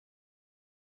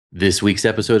This week's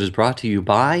episode is brought to you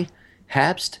by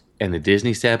Habst and the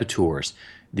Disney Saboteurs,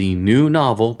 the new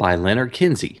novel by Leonard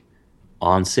Kinsey,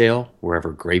 on sale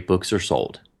wherever great books are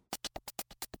sold.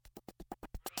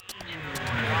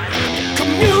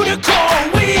 Communicore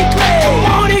weekly. Come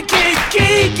on and get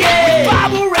geeky.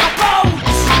 Bob around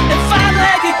boats and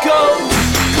five-legged goats.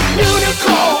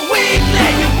 Communicore weekly.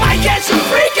 You might get some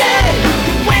freaky.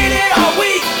 You waited all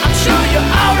week. I'm sure you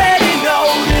already know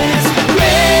this.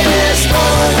 Greatest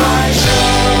online show.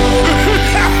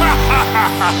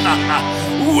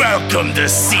 Welcome to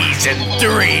season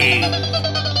 3.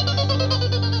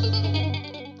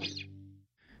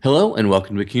 Hello and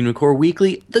welcome to Communicore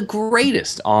Weekly, the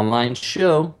greatest online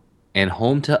show and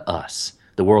home to us,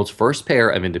 the world's first pair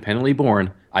of independently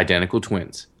born identical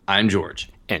twins. I'm George.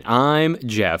 And I'm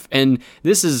Jeff. And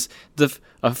this is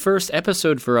a first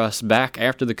episode for us back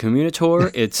after the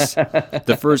Communicore. It's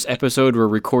the first episode we're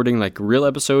recording, like real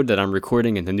episode that I'm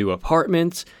recording in the new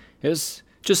apartment. It was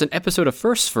just an episode of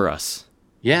firsts for us.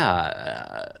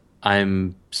 Yeah,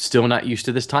 I'm still not used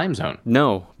to this time zone.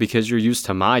 No, because you're used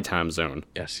to my time zone.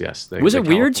 Yes. Was it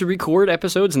weird to record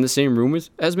episodes in the same room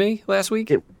as me last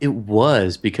week? It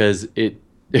was because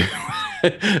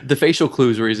the facial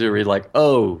clues were easily like,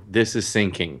 oh, this is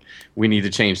sinking. We need to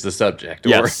change the subject.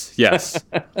 Yes.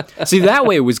 See, that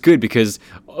way it was good because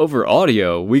over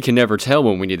audio, we can never tell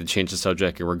when we need to change the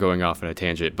subject and we're going off on a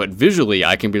tangent. But visually,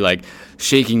 I can be like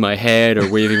shaking my head or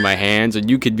waving my hands, and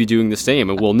you could be doing the same.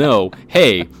 And we'll know,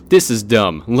 hey, this is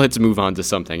dumb. Let's move on to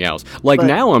something else.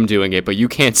 Now I'm doing it, but you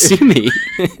can't see me.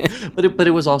 But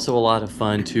it was also a lot of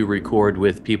fun to record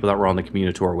with people that were on the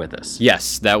Communicore with us.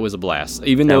 Yes, that was a blast.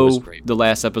 Even though the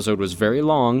last episode was very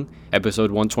long,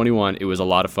 episode 121, it was a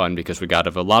lot of fun because we got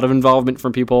a lot of involvement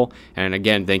from people. And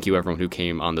again, thank you everyone who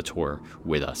came on the tour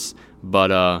with us.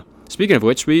 But speaking of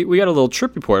which, we got a little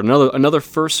trip report, another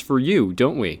first for you,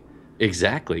 don't we?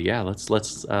 Exactly. Yeah. Let's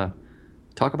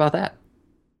talk about that.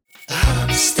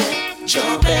 Step,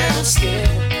 jump, and skip.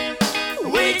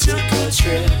 We took a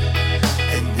trip,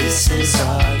 and this is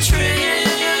our trip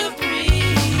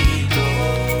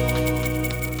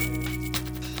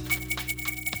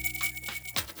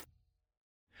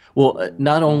Well,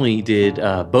 not only did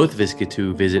both of us get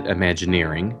to visit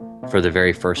Imagineering for the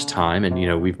very first time, and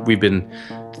we've been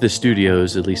to the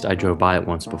studios. At least I drove by it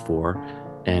once before,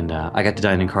 and I got to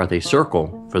dine in Carthay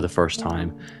Circle for the first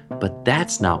time. But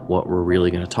that's not what we're really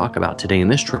going to talk about today in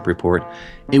this trip report.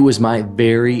 It was my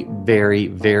very, very,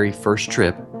 very first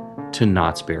trip to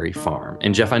Knott's Berry Farm.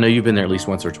 And Jeff, I know you've been there at least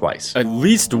once or twice. At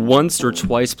least once or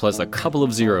twice, plus a couple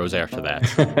of zeros after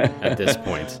that at this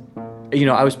point.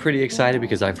 I was pretty excited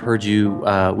because I've heard you,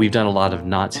 we've done a lot of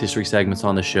Knott's history segments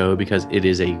on the show because it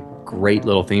is a great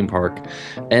little theme park.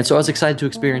 And so I was excited to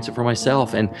experience it for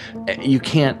myself. And you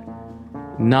can't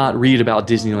not read about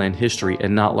Disneyland history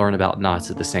and not learn about Knott's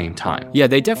at the same time. Yeah,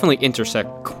 they definitely intersect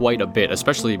quite a bit,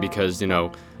 especially because,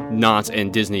 Knott's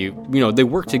and Disney, they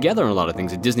work together on a lot of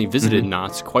things. Disney visited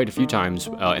Knott's quite a few times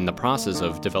in the process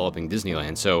of developing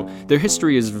Disneyland. So their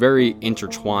history is very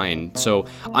intertwined. So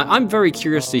I'm very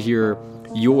curious to hear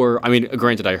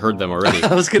granted, I heard them already.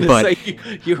 I was going to say,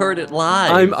 you heard it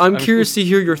live. I'm curious to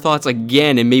hear your thoughts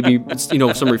again, and maybe,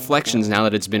 some reflections now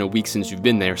that it's been a week since you've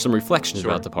been there, some reflections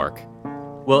about the park.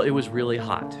 Well, it was really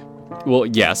hot. Well,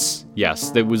 yes,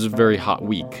 it was a very hot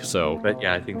week, so. But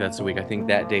yeah, I think that's the week. I think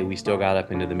that day we still got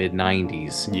up into the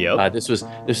mid-90s. Yep. This was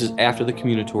after the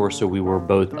Communicore, so we were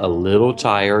both a little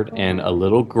tired and a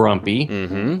little grumpy,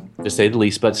 to say the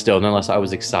least, but still, nonetheless, I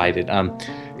was excited.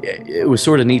 It was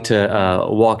sort of neat to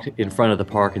walk in front of the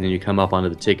park, and then you come up onto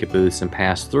the ticket booths and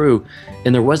pass through,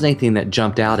 and there wasn't anything that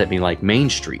jumped out at me like Main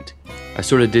Street. I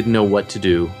sort of didn't know what to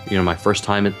do, my first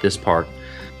time at this park.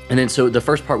 And then so the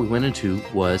first part we went into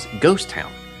was Ghost Town,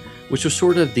 which was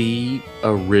sort of the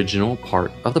original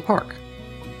part of the park,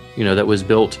 that was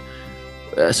built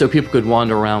so people could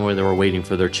wander around where they were waiting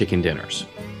for their chicken dinners,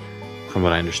 from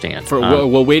what I understand.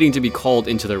 Waiting to be called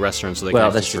into the restaurant so they can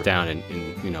actually sit down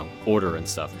and order and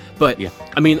stuff. But, yeah.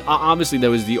 Obviously that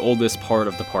was the oldest part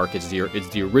of the park. It's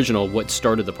the original, what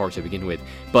started the park to begin with.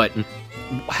 But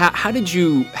how did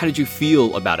you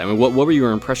feel about it? What were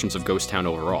your impressions of Ghost Town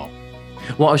overall?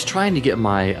 Well, I was trying to get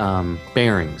my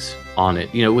bearings on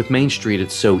it. With Main Street,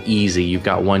 it's so easy. You've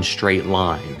got one straight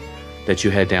line that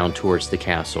you head down towards the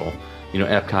castle.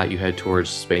 Epcot, you head towards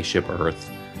Spaceship Earth.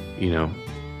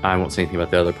 I won't say anything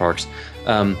about the other parks.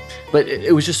 But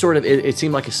it was just sort of, it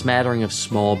seemed like a smattering of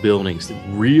small buildings that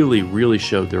really, really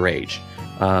showed their age.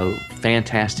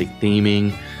 Fantastic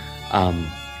theming.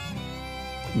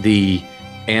 The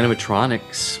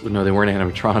animatronics, no, they weren't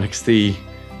animatronics.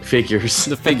 figures.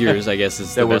 The figures, I guess,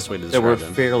 is the best way to describe them. them. That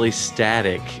were fairly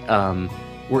static.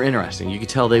 Were interesting. You could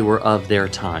tell they were of their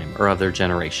time or of their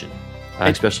generation,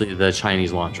 especially the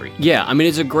Chinese laundry. Yeah, I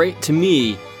mean, to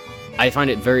me, I find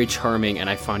it very charming, and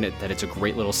I find it that it's a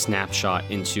great little snapshot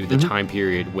into the time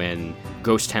period when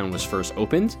Ghost Town was first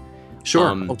opened.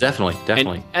 Sure.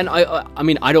 Definitely. And I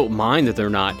mean, I don't mind that they're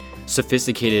not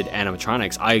sophisticated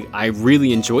animatronics. I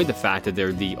really enjoyed the fact that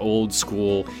they're the old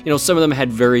school. Some of them had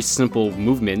very simple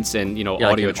movements and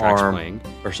audio like tracks playing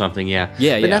or something. Yeah.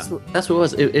 But that's what it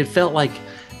was. It felt like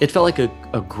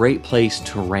a great place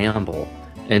to ramble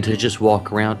and to just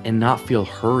walk around and not feel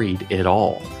hurried at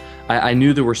all. I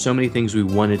knew there were so many things we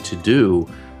wanted to do,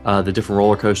 the different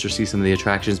roller coasters, see some of the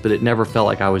attractions, but it never felt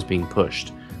like I was being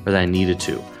pushed or that I needed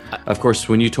to. Of course,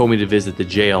 when you told me to visit the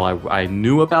jail, I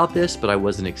knew about this, but I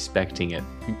wasn't expecting it.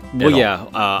 Well,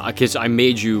 yeah, because I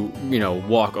made you,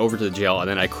 walk over to the jail, and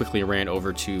then I quickly ran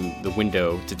over to the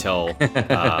window to tell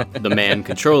the man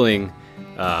controlling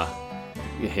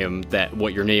him that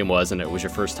what your name was, and it was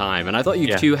your first time. And I thought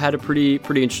you two had a pretty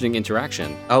interesting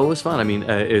interaction. Oh, it was fun. I mean,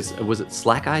 was it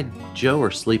Slack-Eyed Joe or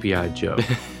Sleepy-Eyed Joe?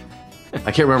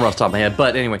 I can't remember off the top of my head,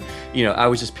 but anyway, I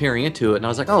was just peering into it, and I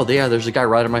was like, oh, yeah, there's a guy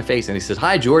right in my face, and he says,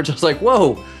 hi, George. I was like,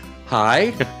 whoa, hi,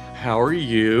 how are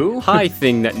you? Hi,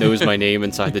 thing that knows my name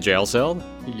inside the jail cell.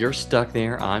 You're stuck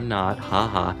there, I'm not,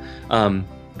 haha.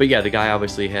 But yeah, the guy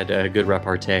obviously had a good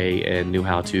repartee and knew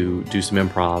how to do some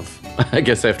improv, I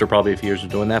guess after probably a few years of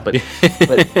doing that, but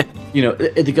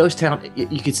at the Ghost Town,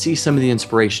 you could see some of the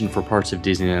inspiration for parts of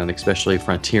Disneyland, especially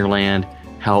Frontierland,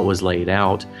 how it was laid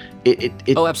out.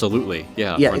 Oh, absolutely.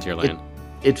 Yeah, Frontierland.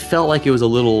 It felt like it was a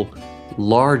little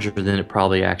larger than it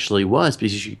probably actually was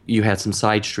because you had some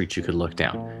side streets you could look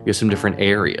down. You had some different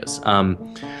areas.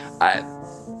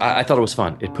 I thought it was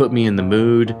fun. It put me in the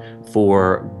mood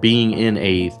for being in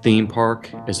a theme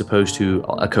park as opposed to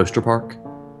a coaster park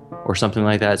or something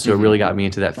like that. So it really got me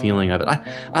into that feeling of it.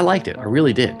 I liked it. I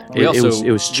really did. It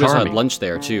was charming. We also had lunch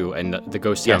there too, and the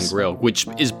Ghost Town Grill, which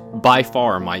is by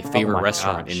far my favorite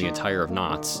restaurant in the entire of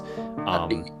Knott's.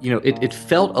 It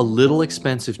felt a little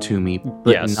expensive to me,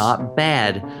 but not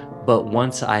bad. But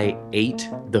once I ate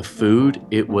the food,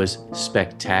 it was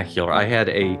spectacular. I had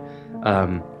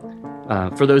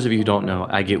for those of you who don't know,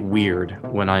 I get weird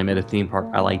when I'm at a theme park.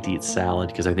 I like to eat salad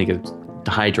because I think it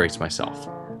dehydrates myself.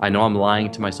 I know I'm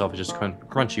lying to myself. It's just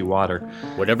crunchy water.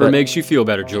 Whatever makes you feel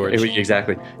better, George.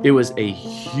 Exactly. It was a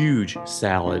huge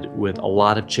salad with a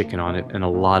lot of chicken on it and a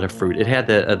lot of fruit. It had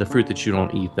the fruit that you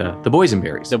don't eat, the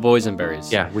boysenberries. The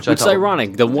boysenberries. Yeah, which is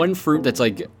ironic. The one fruit that's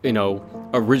like,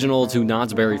 original to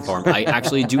Knott's Berry Farm, I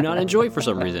actually do not enjoy for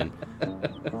some reason.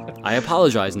 I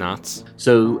apologize, Knott's.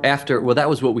 So that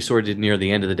was what we sort of did near the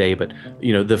end of the day, but,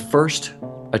 the first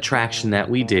attraction that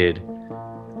we did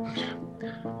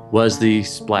was the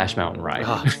Splash Mountain ride.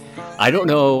 I don't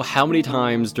know how many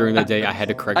times during the day I had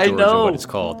to correct George on what it's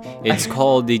called. It's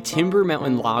called the Timber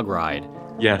Mountain Log Ride.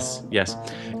 Yes.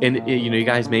 And, you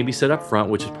guys maybe sit up front,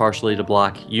 which is partially to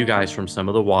block you guys from some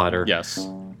of the water. Yes.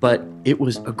 But it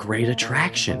was a great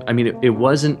attraction. I mean, it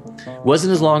wasn't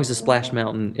as long as the Splash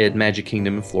Mountain at Magic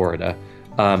Kingdom in Florida.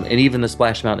 And even the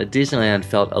Splash Mountain at Disneyland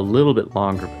felt a little bit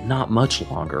longer, but not much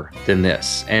longer than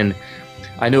this. And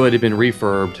I know it had been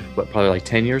refurbed, probably like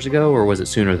 10 years ago, or was it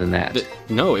sooner than that?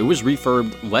 No, it was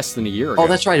refurbed less than a year ago. Oh,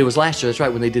 that's right. It was last year. That's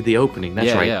right, when they did the opening.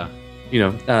 That's right.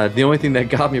 Yeah. The only thing that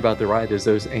got me about the ride is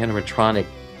those animatronic,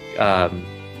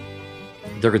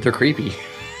 they're creepy.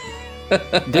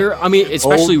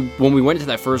 Especially when we went into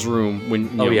that first room,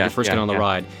 when you first got on the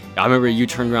ride. I remember you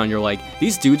turned around, you're like,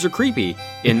 these dudes are creepy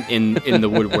in the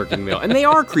woodworking mill. And they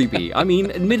are creepy. I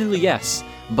mean, admittedly, yes.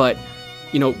 But,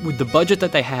 with the budget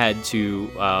that they had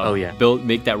to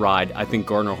make that ride, I think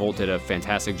Gardner Holt did a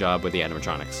fantastic job with the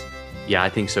animatronics. Yeah, I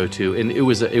think so too. And it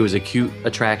was a cute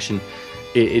attraction.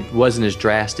 It wasn't as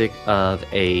drastic of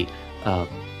the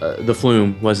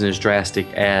flume wasn't as drastic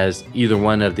as either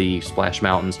one of the Splash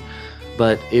Mountains,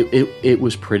 but it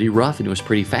was pretty rough and it was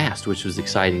pretty fast, which was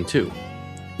exciting too.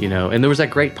 And there was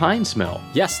that great pine smell.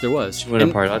 Yes, there was.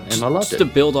 And I loved it. Just to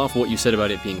build off what you said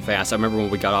about it being fast, I remember when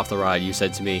we got off the ride, you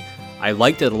said to me, I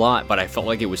liked it a lot, but I felt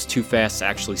like it was too fast to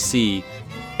actually see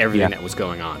everything that was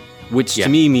going on. Which to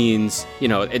me means,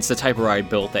 it's the type of ride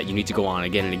built that you need to go on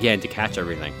again and again to catch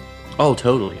everything. Oh,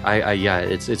 totally.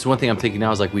 It's one thing I'm thinking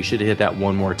now is like we should have hit that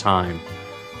one more time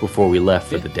before we left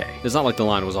for the day. It's not like the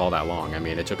line was all that long. I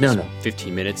mean, it took us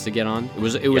 15 minutes to get on.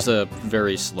 It was a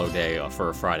very slow day for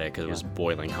a Friday because it was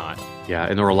boiling hot. Yeah,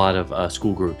 and there were a lot of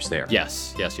school groups there.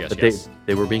 Yes. But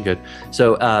they were being good.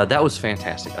 So that was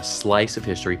fantastic. A slice of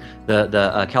history.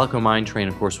 The Calico Mine Train,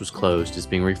 of course, was closed. It's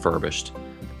being refurbished.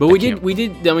 But we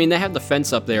did. I mean, they had the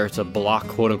fence up there to block,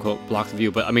 quote unquote, block the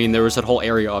view. But I mean, there was that whole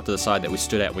area off to the side that we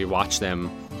stood at. We watched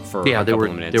them for a couple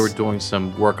of minutes. They were doing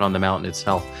some work on the mountain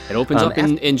itself. It opens up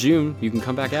in June. You can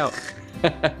come back out.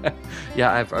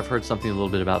 Yeah, I've heard something a little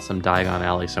bit about some Diagon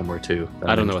Alley somewhere too.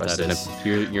 I don't know what that is.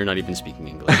 You're not even speaking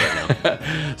English right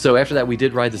now. So after that, we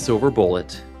did ride the Silver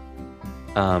Bullet.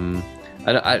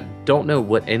 I don't know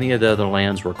what any of the other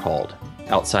lands were called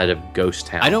outside of Ghost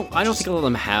Town. I don't think all of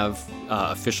them have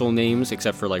official names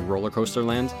except for like Roller Coaster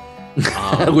Land.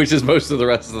 Which is most of the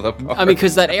rest of the park. I mean,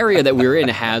 because that area that we were in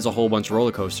has a whole bunch of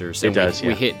roller coasters. It does,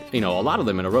 We hit, a lot of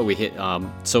them in a row. We hit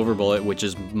Silver Bullet, which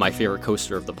is my favorite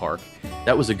coaster of the park.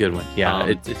 That was a good one,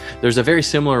 yeah. There's a very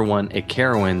similar one at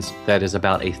Carowinds that is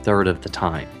about a third of the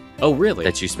time. Oh, really?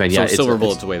 That you spend, so Silver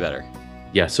Bullet's way better.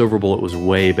 Yeah, Silver Bullet was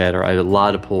way better. I had a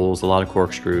lot of pulls, a lot of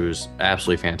corkscrews,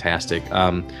 absolutely fantastic.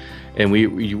 And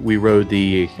we rode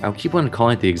I keep wanting to call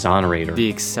it the Exonerator. The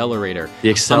Accelerator. The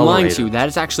Accelerator. I'm lying to you. That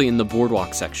is actually in the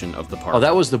boardwalk section of the park. Oh,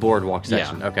 that was the boardwalk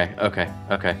section. Yeah.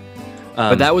 Okay.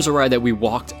 But that was a ride that we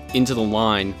walked into the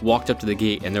line, walked up to the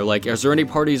gate, and they're like, "Is there any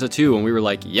parties at 2?" And we were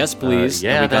like, "Yes, please."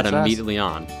 Yeah, and we got that's immediately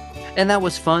on. And that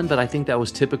was fun, but I think that was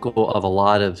typical of a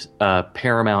lot of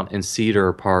Paramount and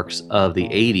Cedar parks of the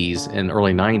 80s and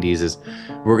early 90s is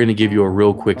we're going to give you a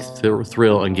real quick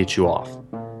thrill and get you off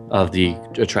of the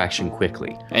attraction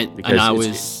quickly. And I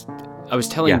was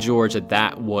telling George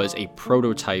that was a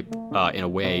prototype in a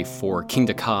way for King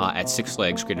Ka at Six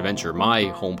Flags Great Adventure, my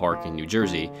home park in New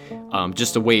Jersey.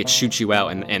 Just the way it shoots you out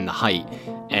and the height.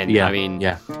 And I mean,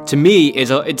 to me,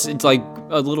 it's like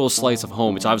a little slice of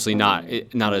home. It's obviously not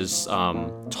as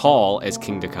tall as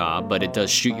King Ka, but it does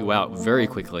shoot you out very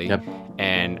quickly. Yep.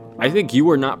 And I think you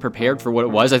were not prepared for what it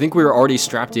was. I think we were already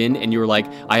strapped in, and you were like,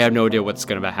 "I have no idea what's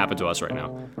going to happen to us right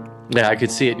now." Yeah, I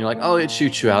could see it, and you're like, "Oh, it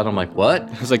shoots you out." I'm like, "What?"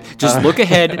 I was like, "Just look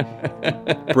ahead,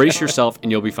 brace yourself,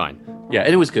 and you'll be fine." Yeah,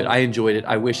 and it was good. I enjoyed it.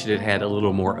 I wish it had a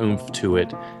little more oomph to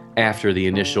it after the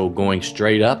initial going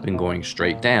straight up and going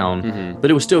straight down, but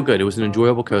it was still good. It was an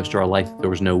enjoyable coaster. I liked there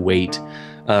was no weight.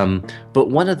 But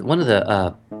one of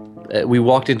the we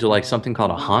walked into like something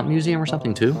called a haunt museum or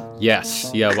something too. Yes,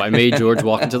 yeah. Well, I made George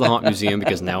walk into the haunt museum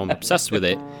because now I'm obsessed with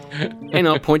it.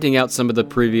 Pointing out some of the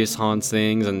previous haunts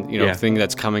things and thing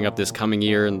that's coming up this coming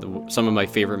year and some of my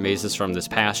favorite mazes from this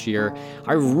past year.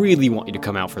 I really want you to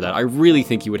come out for that. I really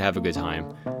think you would have a good time.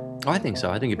 Oh, I think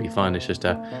so. I think it'd be fun. It's just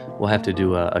we'll have to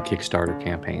do a Kickstarter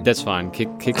campaign. That's fine.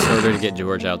 Kickstarter to get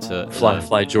George out to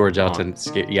fly George out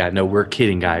to. Yeah, no, we're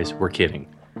kidding, guys. We're kidding.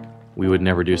 We would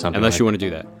never do something unless you want to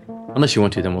do that. Unless you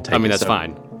want to, then we'll take it. I mean, that's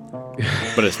fine.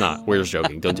 But it's not. We're just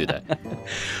joking. Don't do that.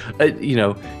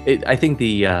 I think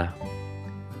the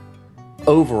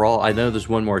overall, I know there's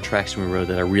one more attraction we rode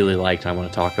that I really liked and I want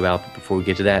to talk about, but before we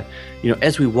get to that,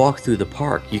 as we walk through the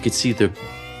park, you could see the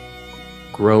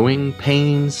growing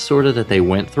pains sort of that they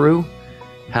went through,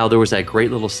 how there was that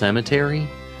great little cemetery,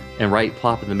 and right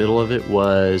plop in the middle of it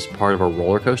was part of a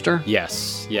roller coaster.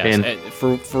 Yes. And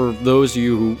for those of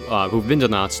you who've been to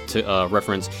Knott's, to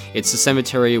reference, it's the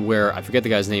cemetery where, I forget the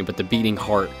guy's name, but the beating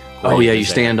heart. Oh yeah, you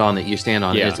stand on it.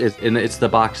 Yeah. It's the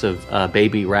box of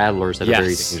baby rattlers that are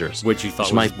very dangerous. Which you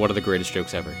thought was one of the greatest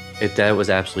jokes ever. That was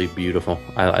absolutely beautiful.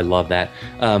 I love that.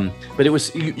 But it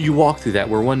was, you walk through that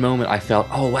where one moment I felt,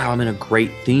 oh wow, I'm in a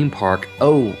great theme park.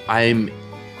 Oh,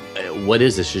 what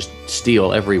is this? Just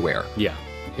steel everywhere. Yeah.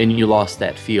 And you lost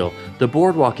that feel. The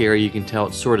boardwalk area, you can tell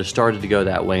it sort of started to go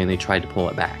that way and they tried to pull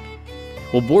it back.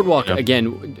 Well, boardwalk,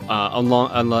 again, about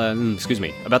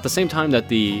the same time that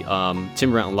the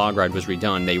Timber Mountain Log Ride was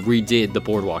redone, they redid the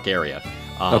boardwalk area.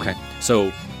 Okay.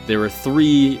 So there were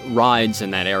 3 rides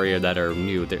in that area that are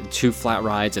new. There are 2 flat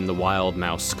rides and the Wild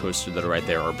Mouse coaster that are right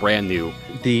there are brand new.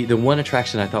 The one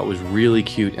attraction I thought was really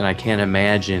cute, and I can't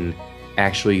imagine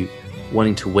actually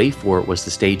wanting to wait for it, was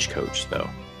the Stagecoach, though.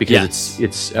 Because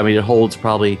it holds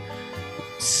probably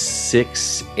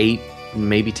 6, 8,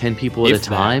 maybe 10 people at a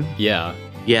time. Yeah,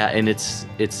 and it's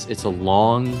a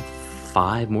long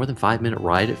more than 5 minute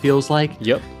ride, it feels like.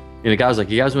 Yep. And the guy was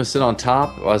like, "You guys want to sit on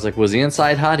top?" I was like, "Was the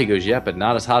inside hot?" He goes, "Yeah, but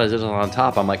not as hot as it is on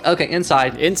top." I'm like, "Okay,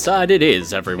 inside." Inside it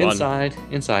is, everyone. Inside.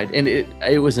 And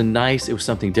it was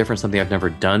something different, something I've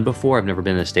never done before. I've never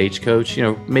been in a Stagecoach.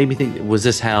 Made me think, was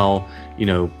this how, it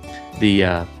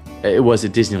was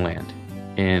at Disneyland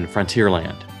and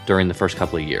Frontierland during the first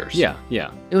couple of years. Yeah.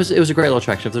 It was a great little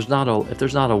attraction. If there's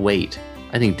not a wait,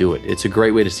 I think do it. It's a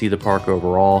great way to see the park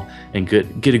overall and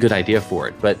get a good idea for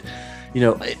it. But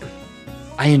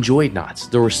I enjoyed Knott's.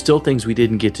 There were still things we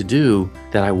didn't get to do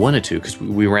that I wanted to because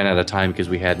we ran out of time because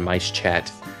we had mice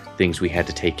chat things we had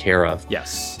to take care of.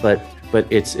 Yes. But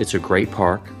it's a great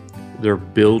park. They're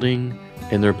building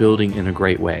and they're building in a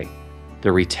great way.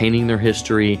 They're retaining their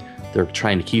history. They're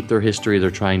trying to keep their history. They're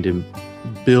trying to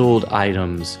build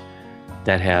items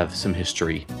that have some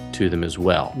history to them as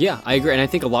well. Yeah, I agree, and I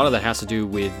think a lot of that has to do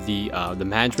with the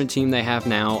management team they have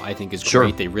now. I think is great.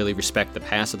 Sure. They really respect the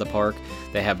past of the park.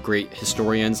 They have great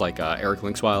historians like Eric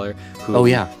Linksweiler, who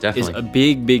is a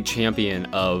big champion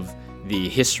of the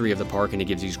history of the park, and he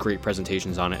gives these great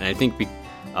presentations on it. And I think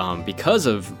because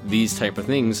of these type of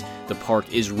things, the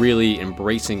park is really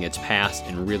embracing its past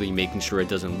and really making sure it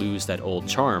doesn't lose that old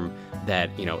charm that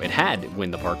it had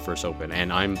when the park first opened.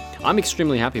 And I'm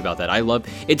extremely happy about that.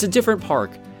 It's a different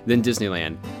park than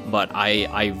Disneyland, but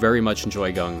I very much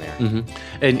enjoy going there.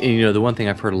 Mm-hmm. And the one thing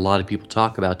I've heard a lot of people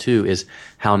talk about too is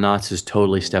how Knott's has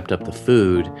totally stepped up the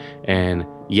food, and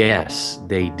yes,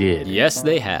 they did. Yes,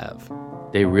 they have.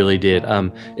 They really did.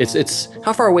 It's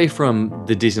how far away from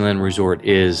the Disneyland Resort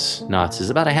is Knott's? Is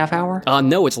it about a half hour?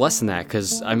 No, it's less than that,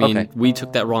 because we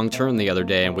took that wrong turn the other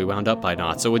day and we wound up by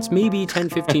Knott's, so it's maybe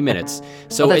 10-15 minutes.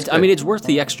 So it's worth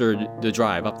the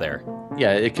drive up there.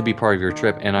 Yeah, it could be part of your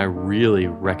trip, and I really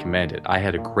recommend it. I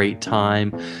had a great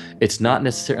time. It's not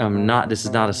necessarily this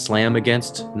is not a slam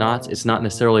against Knott's. It's not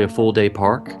necessarily a full day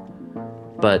park,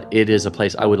 but it is a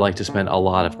place I would like to spend a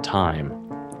lot of time.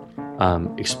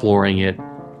 Exploring it,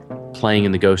 playing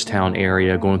in the ghost town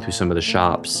area, going through some of the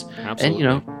shops. Absolutely.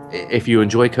 And if you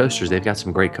enjoy coasters, they've got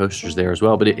some great coasters there as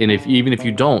well. But even if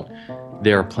you don't,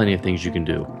 there are plenty of things you can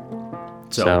do.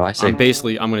 So I say, I'm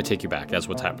going to take you back. That's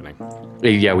what's happening.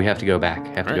 Yeah, we have to go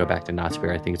back. Go back to Knott's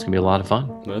Berry. I think it's going to be a lot of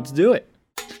fun. Let's do it.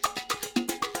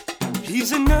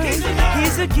 He's a nerd,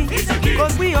 he's a geek,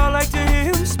 but we all like to hear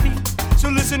him speak. So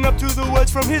listen up to the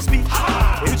words from his speech.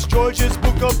 It's George's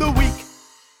Book of the Week.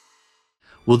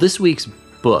 Well, this week's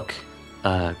book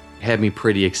had me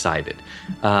pretty excited.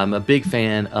 I'm a big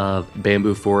fan of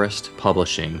Bamboo Forest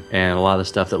Publishing and a lot of the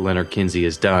stuff that Leonard Kinsey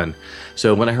has done.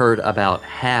 So when I heard about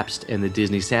Habst and the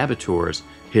Disney Saboteurs,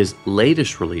 his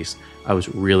latest release, I was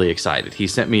really excited. He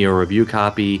sent me a review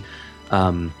copy,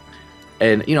 and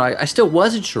I still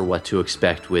wasn't sure what to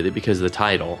expect with it because of the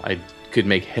title. I could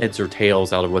make heads or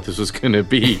tails out of what this was going to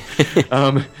be.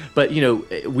 But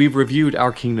we've reviewed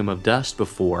Our Kingdom of Dust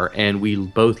before, and we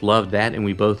both loved that, and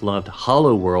we both loved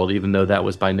Hollow World, even though that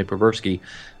was by Nick Perversky.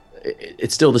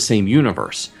 It's still the same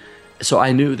universe. So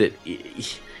I knew that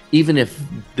even if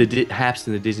the Habst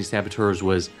and the Disney Saboteurs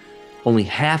was only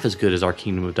half as good as Our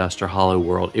Kingdom of Dust or Hollow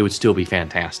World, it would still be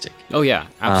fantastic. Oh yeah,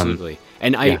 absolutely.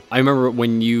 And I remember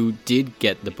when you did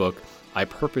get the book, I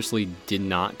purposely did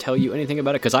not tell you anything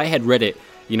about it because I had read it,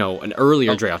 an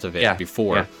earlier draft of it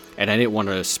before, and I didn't want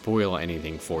to spoil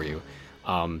anything for you.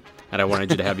 And I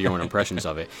wanted you to have your own impressions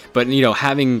of it. But,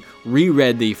 having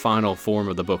reread the final form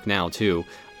of the book now, too,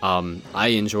 I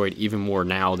enjoyed even more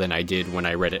now than I did when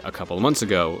I read it a couple of months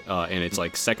ago in its,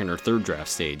 second or third draft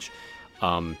stage.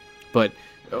 But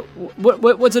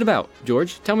what's it about,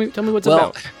 George? Tell me what's it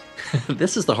about.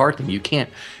 This is the hard thing.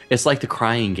 It's like the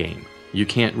Crying Game. You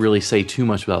can't really say too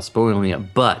much without spoiling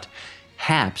it, but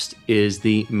Habst is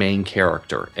the main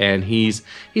character, and he's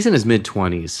in his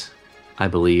mid-20s, I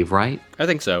believe, right? I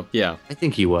think so, yeah. I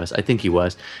think he was.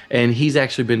 And he's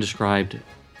actually been described,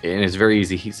 and it's very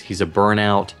easy, he's a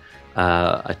burnout,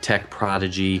 a tech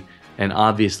prodigy, and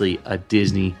obviously a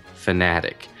Disney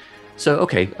fanatic. So,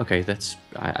 okay,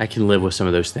 I can live with some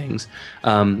of those things.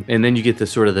 And then you get the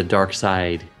sort of the dark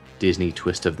side Disney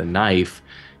twist of the knife.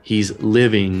 He's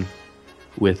living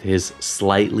with his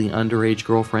slightly underage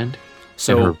girlfriend.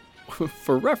 So,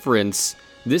 for reference,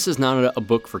 this is not a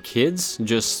book for kids,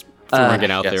 just throwing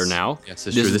it out there now. Yes,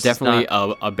 this is definitely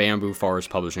a Bamboo Forest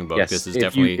Publishing book. Yes, this is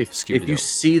definitely if you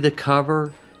see the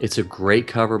cover, it's a great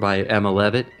cover by Emma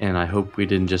Levitt, and I hope we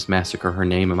didn't just massacre her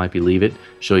name. It might be Leave It.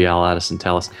 She'll yell at us and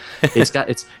tell us.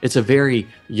 It's a very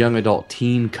young adult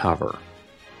teen cover.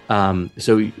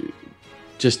 So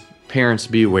just parents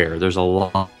beware. There's a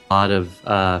lot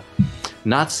of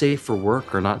not safe for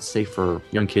work or not safe for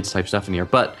young kids type stuff in here,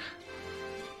 but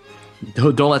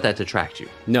don't let that detract you.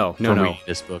 No. Reading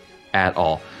this book at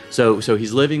all. So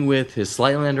he's living with his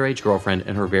slightly underage girlfriend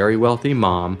and her very wealthy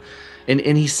mom, and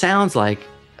he sounds like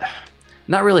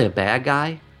not really a bad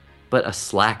guy, but a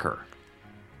slacker,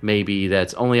 maybe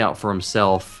that's only out for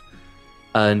himself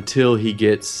until he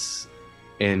gets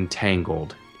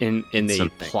entangled. In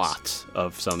the plot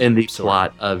of some in the sort.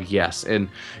 Plot of yes. And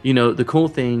the cool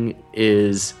thing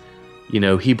is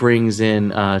he brings in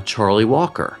Charlie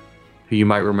Walker, who you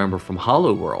might remember from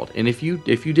Hollow World. And if you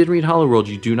did read Hollow World,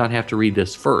 you do not have to read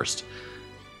this first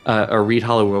or read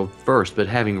Hollow World first, but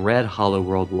having read Hollow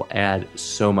World will add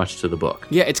so much to the book.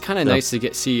 Yeah, it's kind of nice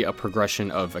to see a progression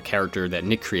of a character that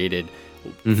Nick created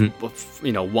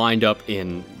wind up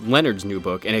in Leonard's new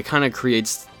book, and it kind of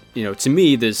creates, to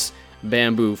me, this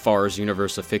bamboo forest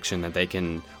universe of fiction that they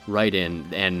can write in,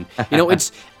 and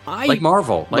it's like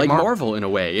Marvel, like Marvel in a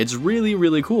way. It's really,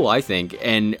 really cool, I think,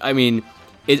 and I mean,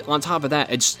 on top of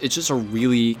that, it's just a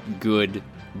really good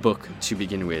book to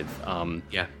begin with.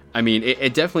 Yeah. I mean,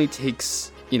 it definitely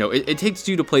takes, it takes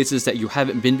you to places that you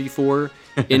haven't been before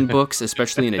in books,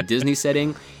 especially in a Disney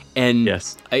setting. And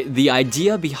yes. The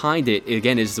idea behind it,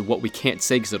 again, is what we can't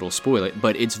say because it'll spoil it,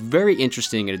 but it's very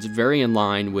interesting and it's very in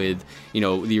line with,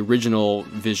 the original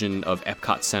vision of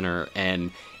Epcot Center,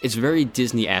 and it's very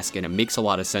Disney-esque, and it makes a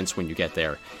lot of sense when you get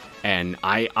there. And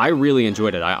I really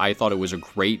enjoyed it. I thought it was a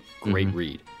great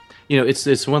read.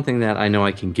 It's one thing that I know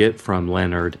I can get from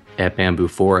Leonard at Bamboo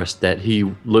Forest, that he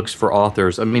looks for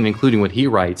authors, I mean, including what he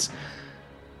writes.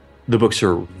 The books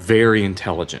are very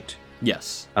intelligent.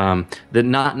 Yes. That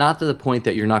not to the point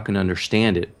that you're not going to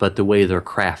understand it, but the way they're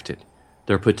crafted.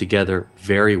 They're put together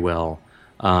very well.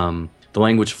 The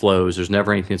language flows. There's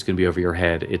never anything that's going to be over your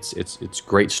head. It's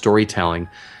great storytelling.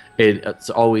 It's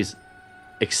always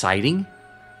exciting,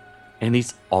 and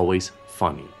it's always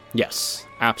funny. Yes,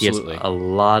 absolutely. Yes, a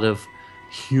lot of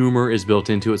humor is built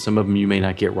into it. Some of them you may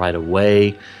not get right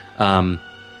away. The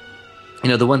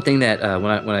one thing that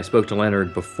when I spoke to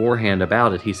Leonard beforehand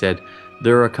about it, he said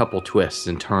there are a couple twists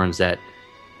and turns that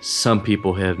some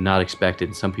people have not expected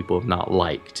and some people have not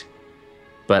liked.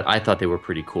 But I thought they were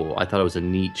pretty cool. I thought it was a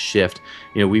neat shift.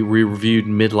 We reviewed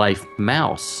Midlife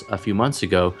Mouse a few months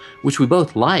ago, which we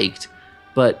both liked,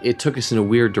 but it took us in a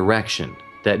weird direction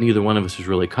that neither one of us was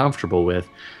really comfortable with.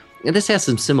 And this has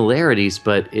some similarities,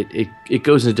 but it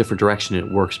goes in a different direction and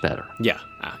it works better. Yeah.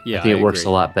 I think it works a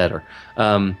lot better.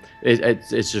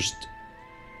 It's just,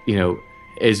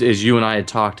 as you and I had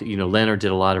talked, Leonard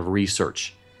did a lot of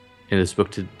research in this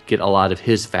book to get a lot of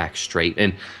his facts straight.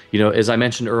 And, as I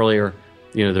mentioned earlier,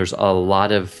 there's a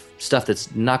lot of stuff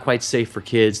that's not quite safe for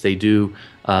kids.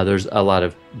 There's a lot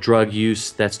of drug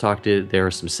use that's talked to. There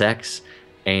is some sex,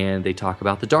 and they talk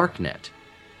about the dark net,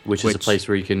 which is a place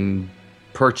where you can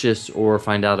purchase or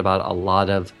find out about a lot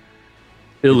of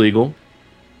illegal.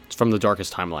 It's from the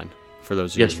darkest timeline, for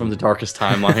those of you. Yes, from the darkest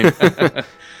timeline.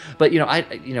 But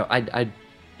I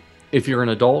if you're an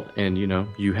adult and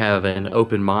you have an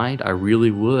open mind, I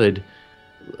really would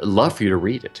love for you to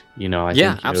read it. I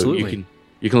think absolutely.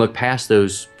 You can look past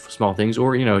those small things,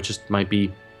 or it just might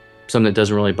be something that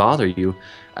doesn't really bother you.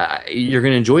 You're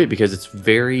going to enjoy it because it's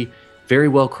very, very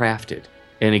well crafted.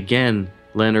 And again,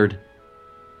 Leonard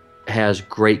has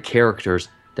great characters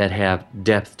that have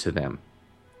depth to them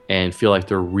and feel like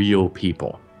they're real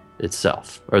people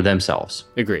themselves.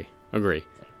 Agree.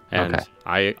 And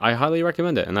okay. I highly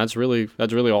recommend it. And that's really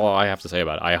all I have to say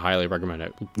about it. I highly recommend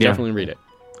it. Definitely read it.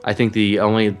 I think the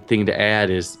only thing to add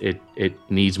is it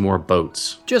needs more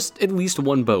boats. Just at least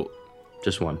one boat.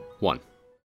 Just one. One.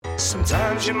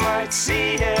 Sometimes you might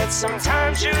see it,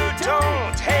 sometimes you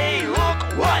don't. Hey,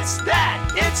 look, what's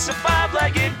that? It's a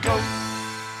five-legged goat.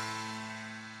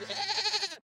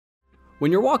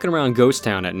 When you're walking around Ghost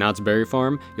Town at Knott's Berry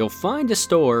Farm, you'll find a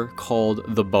store called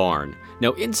The Barn.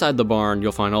 Now, inside the barn,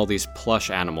 you'll find all these plush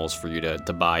animals for you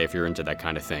to buy if you're into that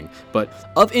kind of thing.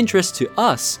 But of interest to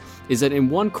us is that in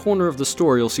one corner of the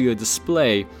store, you'll see a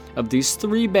display of these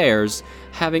 3 bears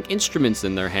having instruments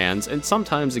in their hands, and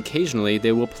sometimes, occasionally,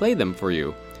 they will play them for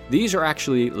you. These are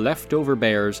actually leftover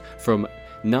bears from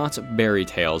Knott's Berry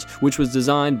Tales, which was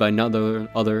designed by none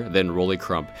other than Rolly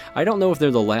Crump. I don't know if they're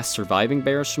the last surviving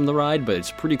bears from the ride, but it's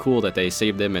pretty cool that they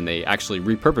saved them and they actually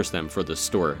repurposed them for the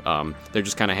store. They're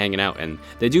just kind of hanging out, and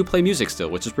they do play music still,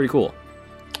 which is pretty cool.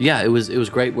 Yeah, it was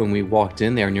great when we walked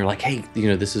in there, and you're like, hey,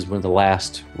 this is one of the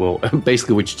last, well,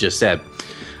 basically what you just said.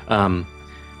 And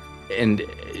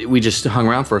we just hung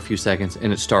around for a few seconds,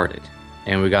 and it started.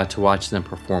 And we got to watch them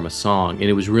perform a song, and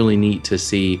it was really neat to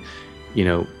see,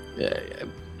 neither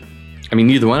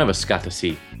one of us got to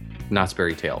see Knott's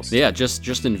Berry Tales. Yeah,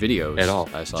 just in videos. At all.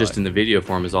 Just in the video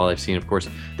form is all I've seen. Of course,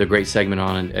 the great segment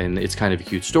on it, and it's kind of a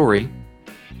cute story.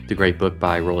 The great book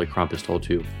by Rolly Crump is told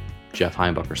to Jeff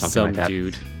Heimbuch or something like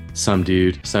that. Some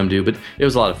dude. But it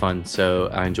was a lot of fun, so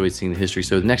I enjoyed seeing the history.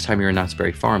 So the next time you're in Knott's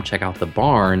Berry Farm, check out the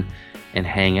barn and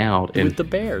hang out. With the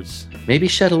bears. Maybe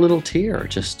shed a little tear.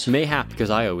 Just mayhap, because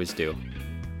I always do.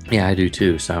 Yeah, I do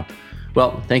too, so...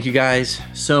 Well, thank you guys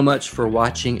so much for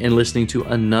watching and listening to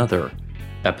another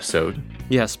episode.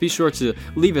 Yes, be sure to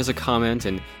leave us a comment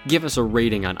and give us a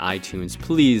rating on iTunes.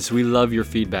 Please, we love your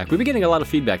feedback. We've been getting a lot of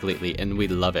feedback lately, and we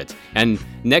love it. And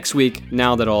next week,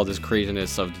 now that all this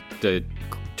craziness of the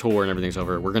tour and everything's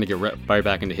over, we're going to get right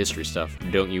back into history stuff.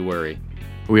 Don't you worry.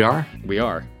 We are? We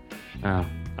are. Oh.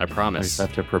 I We promise. just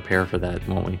have to prepare for that,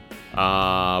 won't we?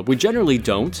 We generally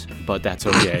don't, but that's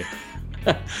okay.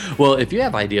 Well, if you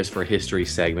have ideas for a history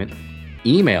segment,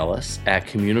 email us at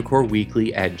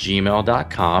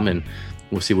communicoreweekly@gmail.com and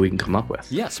we'll see what we can come up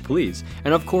with. Yes, please.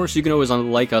 And of course, you can always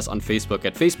like us on Facebook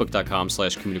at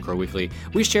facebook.com/CommunicoreWeekly.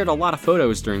 We shared a lot of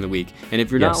photos during the week, and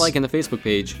if you're not Yes. liking the Facebook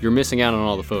page, you're missing out on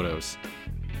all the photos.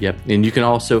 Yep. And you can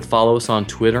also follow us on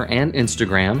Twitter and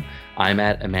Instagram. I'm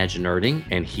at Imaginerding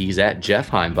and he's at Jeff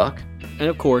Heimbuck. And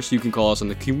of course, you can call us on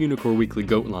the Communicore Weekly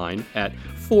Goat line at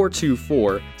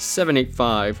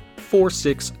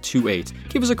 424-785-4628.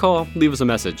 Give us a call, leave us a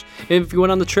message. And if you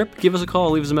went on the trip, give us a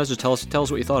call, leave us a message, tell us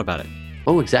what you thought about it.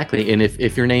 Oh, exactly. And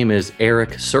if your name is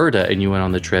Eric Serta and you went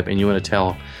on the trip and you want to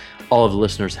tell all of the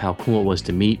listeners how cool it was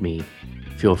to meet me,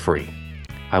 feel free.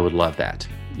 I would love that.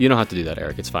 You don't have to do that,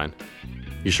 Eric. It's fine.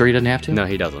 You sure he doesn't have to? No,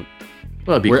 he doesn't.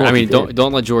 Well, it'd be cool I if mean, he did.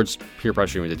 don't let George peer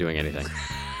pressure you into doing anything.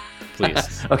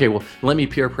 Please. Okay, well, let me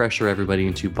peer pressure everybody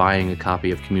into buying a copy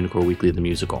of Communicore Weekly, the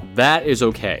musical. That is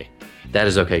okay. That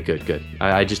is okay. Good.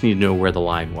 I just need to know where the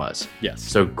line was. Yes.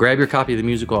 So grab your copy of the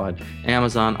musical on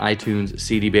Amazon, iTunes,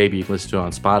 CD Baby. You can listen to it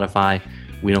on Spotify.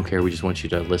 We don't care. We just want you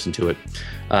to listen to it.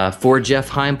 For Jeff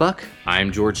Heimbuck,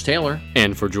 I'm George Taylor.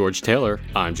 And for George Taylor,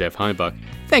 I'm Jeff Heimbuck.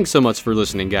 Thanks so much for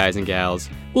listening, guys and gals.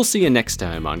 We'll see you next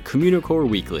time on Communicore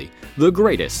Weekly, the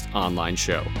greatest online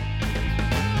show.